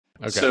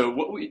Okay. So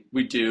what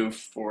we do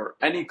for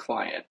any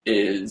client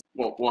is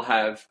we'll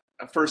have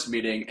a first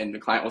meeting and the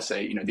client will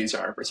say, these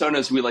are our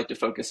personas we like to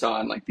focus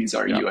on, like these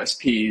are Yeah.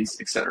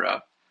 USPs,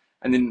 etc.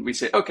 And then we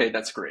say, okay,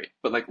 that's great,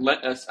 but like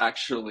let us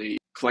actually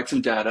collect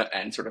some data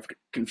and sort of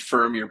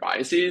confirm your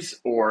biases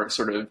or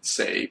sort of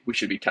say we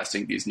should be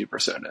testing these new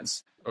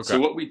personas. Okay. So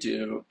what we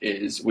do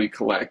is we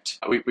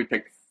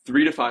pick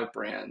 3 to 5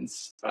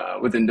 brands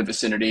within the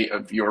vicinity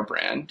of your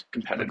brand Okay.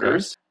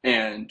 competitors.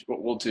 And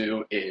what we'll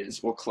do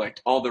is we'll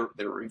collect all the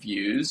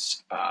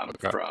reviews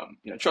Okay. from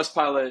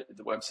Trustpilot,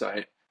 the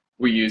website.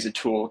 We use a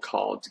tool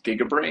called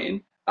GigaBrain.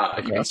 You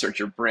Okay. can search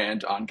your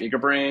brand on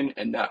GigaBrain,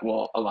 and that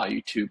will allow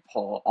you to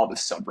pull all the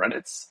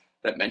subreddits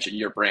that mention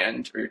your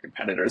brand or your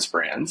competitors'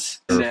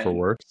 brands. And Or for then,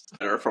 worse.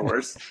 better for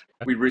worse,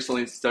 we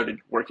recently started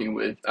working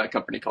with a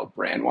company called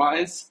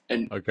Brandwise.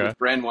 And Okay. with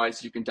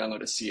Brandwise, you can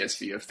download a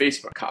CSV of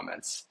Facebook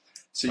comments.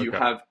 So you Okay.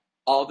 have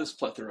all this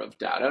plethora of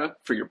data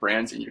for your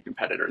brands and your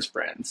competitors'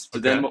 brands. So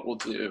then Okay. what we'll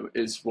do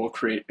is we'll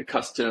create a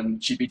custom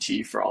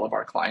GPT for all of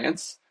our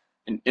clients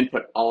and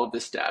input all of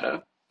this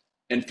data.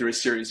 And through a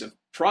series of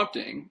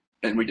prompting,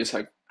 and we just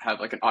have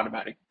like an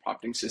automatic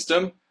prompting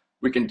system,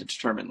 we can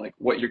determine like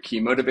what your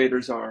key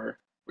motivators are,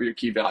 what your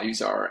key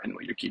values are, and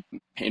what your key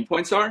pain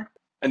points are.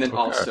 And then Okay.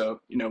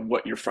 also,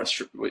 what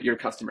your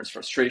customers'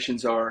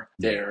 frustrations are,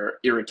 their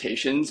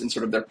irritations, and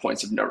sort of their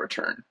points of no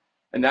return.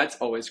 And that's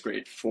always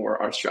great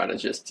for our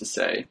strategists to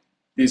say,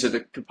 these are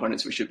the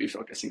components we should be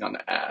focusing on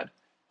the ad.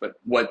 But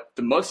what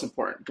the most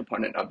important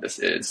component of this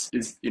is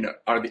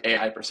are the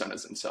AI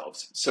personas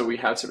themselves. So we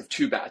have sort of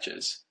 2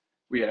 batches.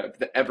 We have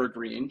the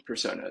evergreen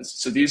personas.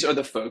 So these are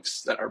the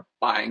folks that are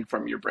buying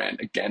from your brand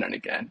again and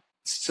again.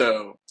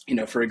 So,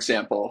 for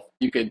example,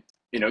 you could,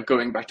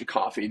 going back to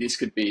coffee, these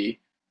could be,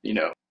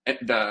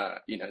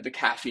 the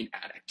caffeine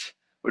addict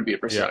would be a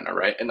Yeah. persona,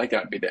 right? And like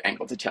that would be the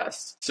angle to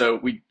test. So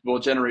we will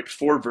generate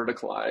 4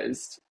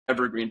 verticalized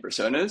evergreen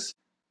personas,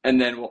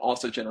 and then we'll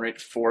also generate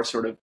 4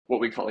 sort of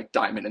what we call like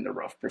diamond in the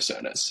rough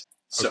personas.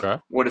 So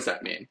Okay. what does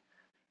that mean?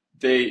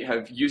 They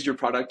have used your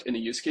product in a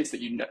use case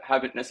that you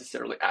haven't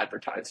necessarily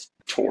advertised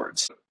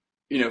towards.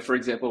 For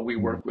example, we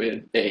Mhm. work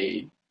with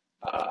a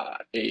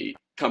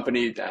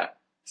company that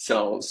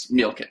sells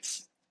meal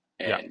kits,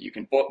 Yeah. and you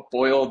can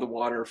boil the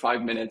water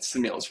 5 minutes, the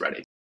meal is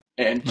ready.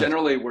 And Nice.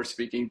 generally, we're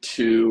speaking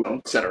to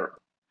folks that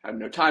have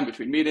no time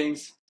between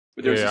meetings,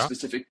 but Yeah. there's a Yeah.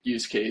 specific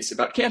use case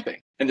about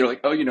camping, and they're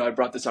like, oh, I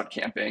brought this out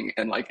camping,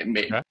 and like it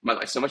made Okay. my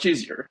life so much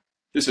easier.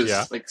 This Yeah.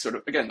 was like sort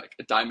of again like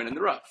a diamond in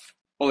the rough.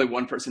 Only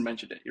one person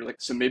mentioned it. You're like,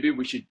 so maybe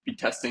we should be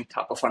testing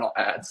top of funnel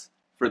ads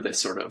for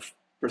this sort of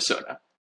persona.